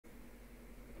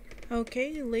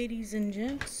Okay, ladies and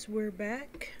gents, we're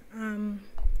back.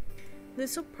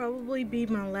 This will probably be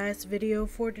my last video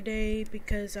for today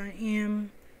because I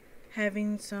am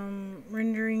having some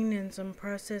rendering and some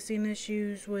processing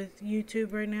issues with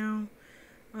YouTube right now.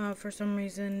 For some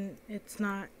reason, it's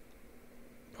not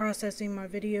processing my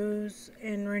videos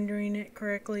and rendering it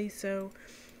correctly, so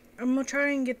I'm gonna try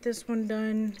and get this one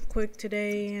done quick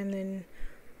today, and then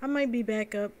I might be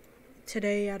back up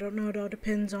today. I don't know, it all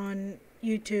depends on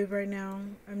YouTube right now.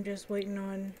 I'm just waiting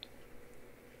on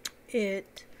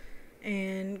it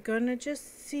and gonna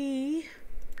just see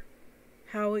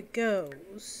how it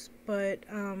goes. But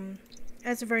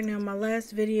as of right now, my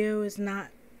last video is not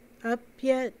up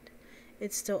yet.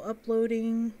 It's still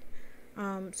uploading.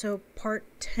 So part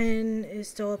 10 is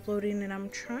still uploading, and I'm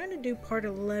trying to do part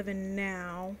 11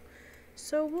 now.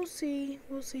 So we'll see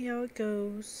how it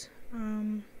goes.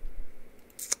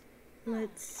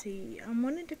 Let's see. I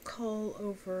wanted to call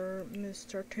over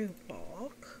Mr.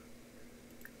 Tupac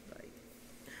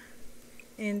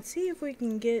and see if we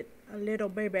can get a little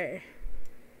baby.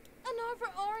 Anova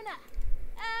Orna,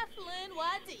 Aflin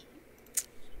Wadi,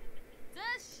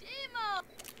 Dashimo.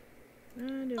 I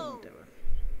don't want that one.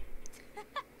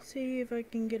 See if I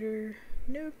can get her.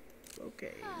 Nope.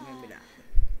 Okay, maybe not.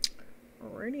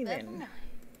 Alrighty then.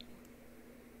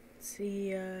 Let's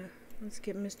see. Let's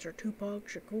get Mr. Tupac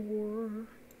Shakur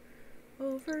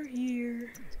over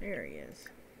here. There he is.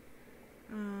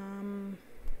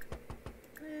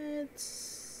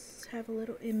 Let's have a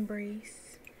little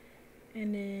embrace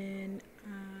and then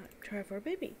try for a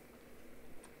baby.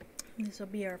 This will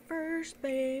be our first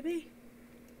baby.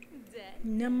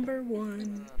 Number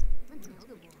 1.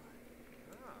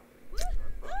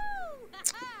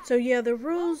 So yeah, the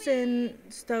rules and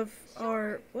stuff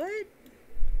are what?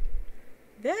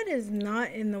 That is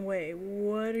not in the way.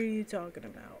 What are you talking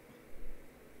about?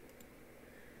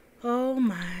 Oh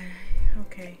my.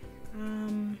 Okay.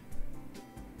 I'm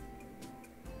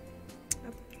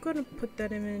gonna put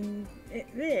that in.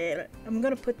 I'm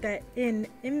gonna put that in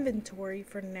inventory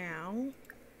for now.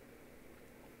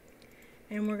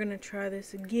 And we're gonna try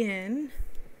this again.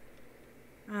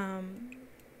 What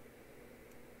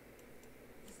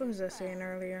was I saying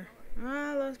earlier?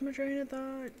 I lost my train of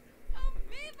thought.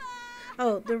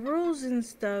 Oh, the rules and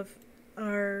stuff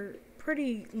are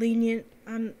pretty lenient.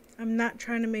 I'm not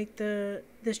trying to make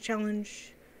this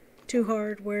challenge too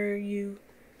hard where you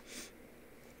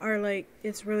are like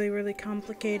it's really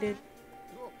complicated.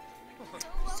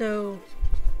 So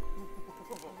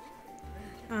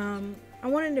I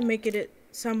wanted to make it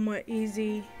somewhat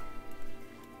easy,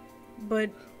 but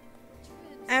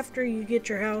after you get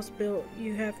your house built,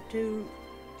 you have to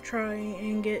try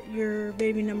and get your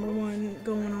baby number 1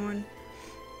 going on,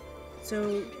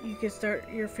 so you can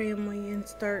start your family and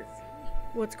start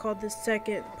what's called the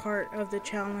second part of the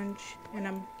challenge. And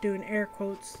I'm doing air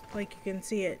quotes like you can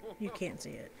see it. You can't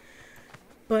see it.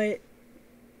 But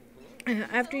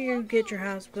after you get your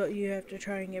house built, you have to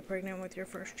try and get pregnant with your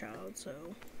first child. So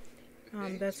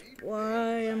that's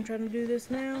why I'm trying to do this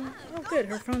now. Oh good,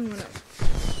 her phone went up.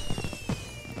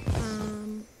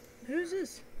 Who's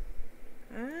this?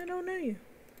 I don't know you.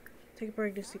 Take a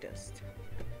pregnancy test.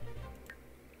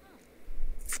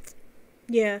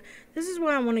 Yeah, this is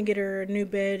why I want to get her a new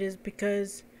bed, is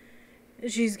because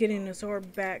she's getting a sore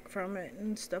back from it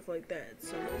and stuff like that.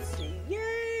 So let's see.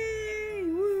 Yay!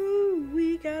 Woo!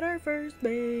 We got our first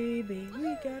baby.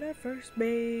 We got our first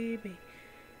baby.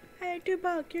 Hey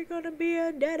Tupac, you're gonna be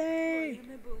a daddy.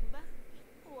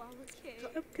 Oh,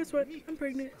 guess what? I'm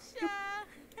pregnant. Yep.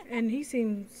 And he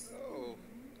seems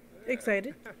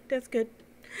excited. That's good.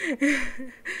 I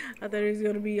thought he was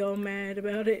gonna be all mad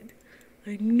about it.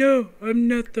 Like, no, I'm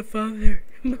not the father.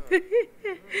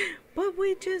 But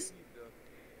we just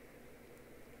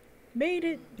made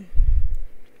it.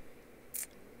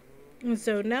 And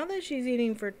so now that she's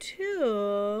eating for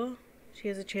 2, she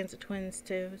has a chance at twins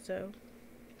too. So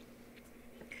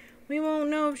we won't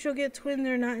know if she'll get twins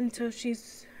or not until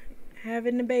she's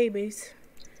having the babies.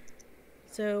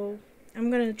 So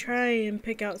I'm gonna try and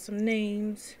pick out some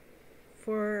names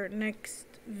for next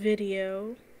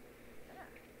video,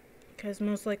 because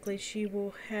most likely she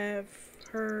will have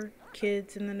her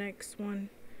kids in the next one.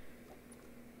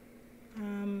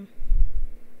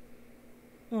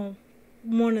 Well,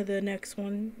 one of the next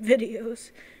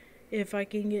videos, if I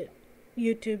can get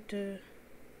YouTube to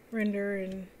render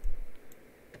and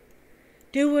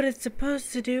do what it's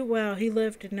supposed to do. Wow, he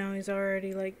left and now he's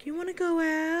already like, you want to go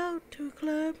out to a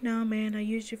club? No, man, I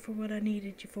used you for what I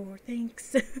needed you for.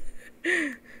 Thanks.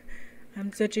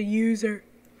 I'm such a user.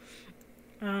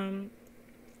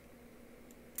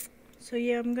 So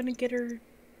yeah, I'm gonna get her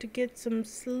to get some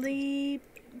sleep,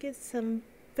 get some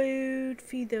food,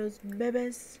 feed those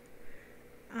babies.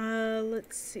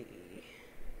 Let's see.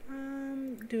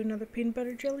 Do another peanut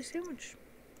butter jelly sandwich.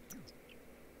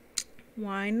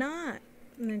 Why not?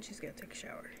 And then she's got to take a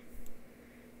shower.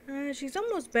 She's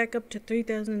almost back up to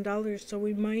 $3,000, so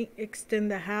we might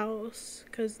extend the house.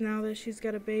 Because now that she's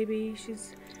got a baby,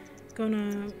 she's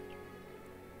gonna...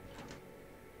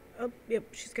 Oh, yep,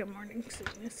 she's got morning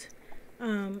sickness.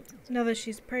 Now that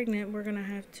she's pregnant, we're gonna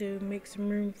have to make some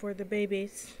room for the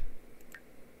babies.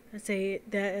 I say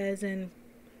that as in,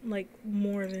 like,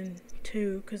 more than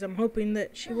 2. Because I'm hoping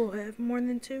that she will have more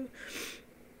than 2.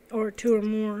 Or 2 or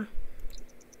more.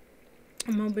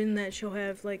 I'm hoping that she'll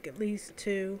have, like, at least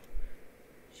 2.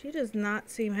 She does not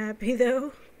seem happy,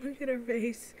 though. Look at her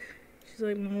face. She's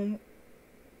like, Mom.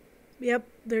 Yep,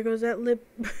 there goes that lip.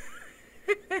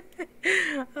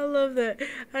 I love that.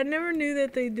 I never knew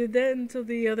that they did that until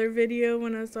the other video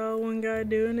when I saw one guy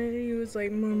doing it. He was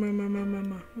like,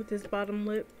 mama, with his bottom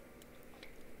lip.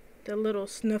 The little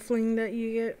snuffling that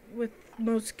you get with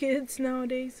most kids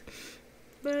nowadays.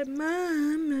 But,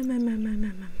 mom.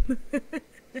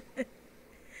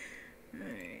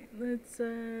 Alright, let's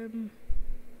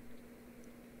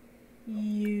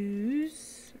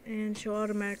use, and she'll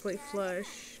automatically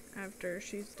flush after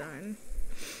she's done.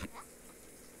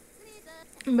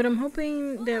 But I'm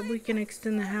hoping that we can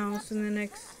extend the house in the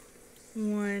next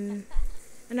one.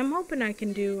 And I'm hoping I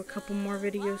can do a couple more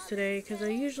videos today, because I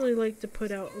usually like to put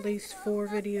out at least 4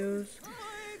 videos.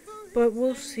 But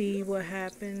we'll see what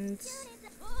happens.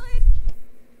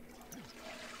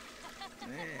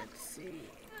 Let's see.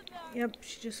 Yep,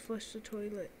 she just flushed the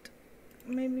toilet.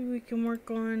 Maybe we can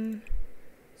work on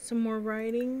some more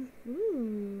writing.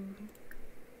 Ooh.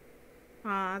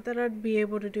 I thought I'd be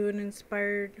able to do an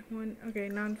inspired one. Okay,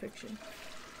 nonfiction.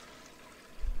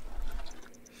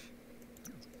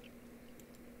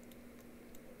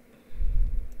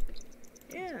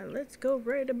 Yeah, let's go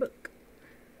write a book.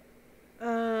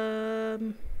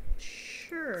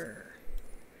 Sure.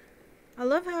 I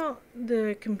love how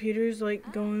the computer's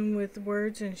like going with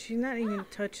words and she's not even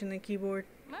touching the keyboard.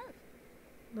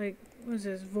 Like, what's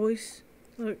this? Voice?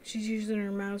 Look, she's using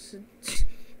her mouse.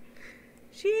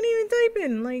 She ain't even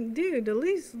typing. Like, dude, at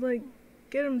least, like,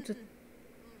 get them to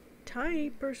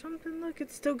type or something. Look,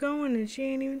 it's still going and she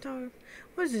ain't even talking.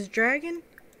 What is this, Dragon?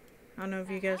 I don't know if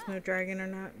you guys know Dragon or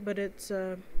not, but it's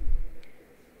a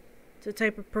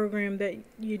type of program that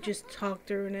you just talk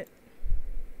through and it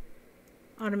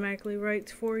automatically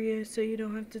writes for you, so you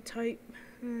don't have to type.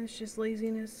 It's just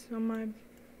laziness on my.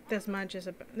 That's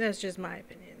just my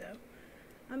opinion, though.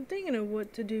 I'm thinking of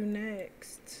what to do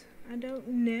next. I don't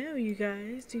know, you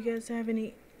guys. Do you guys have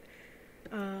any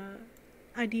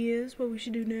ideas what we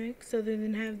should do next, other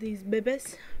than have these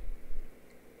babies?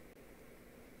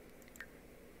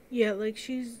 Yeah, like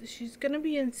she's gonna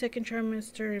be in 2nd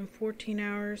trimester in 14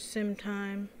 hours sim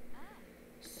time.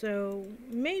 So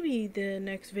maybe the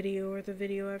next video or the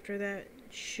video after that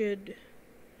should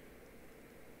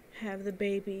have the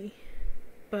baby,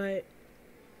 but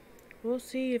we'll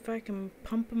see if I can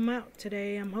pump them out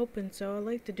today. I'm hoping so. I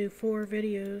like to do 4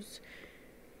 videos,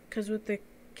 because with the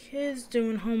kids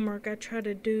doing homework, I try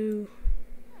to do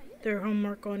their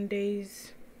homework on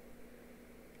days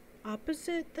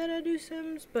opposite that I do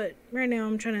sims, but right now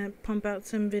I'm trying to pump out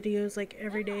some videos like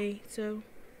every day, so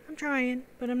I'm trying,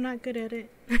 but I'm not good at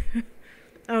it.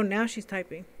 Oh, now she's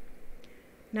typing.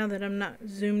 Now that I'm not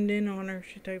zoomed in on her,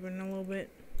 she's typing a little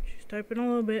bit. She's typing a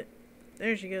little bit.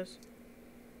 There she goes.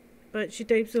 But she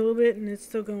types a little bit and it's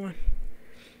still going.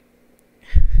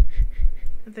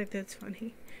 I think that's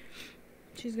funny.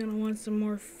 She's gonna want some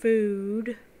more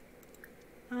food.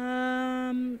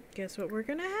 Guess what we're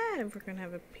gonna have? We're gonna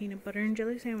have a peanut butter and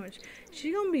jelly sandwich.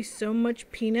 She's gonna be so much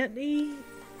peanutty,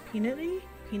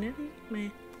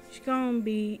 man. She's gonna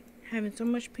be having so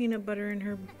much peanut butter in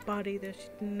her body that she's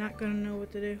not gonna know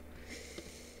what to do.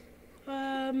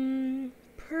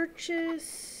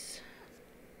 Purchase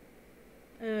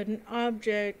an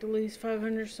object, at least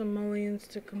 500 simoleons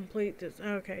to complete this.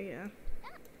 Okay, yeah.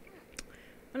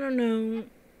 I don't know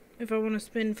if I want to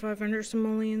spend 500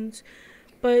 simoleons.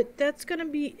 But that's going to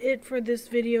be it for this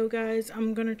video, guys.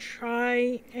 I'm going to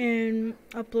try and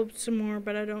upload some more,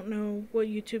 but I don't know what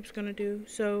YouTube's going to do.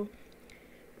 So,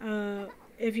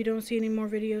 if you don't see any more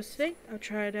videos today, I'll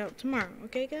try it out tomorrow.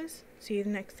 Okay, guys? See you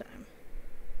the next time.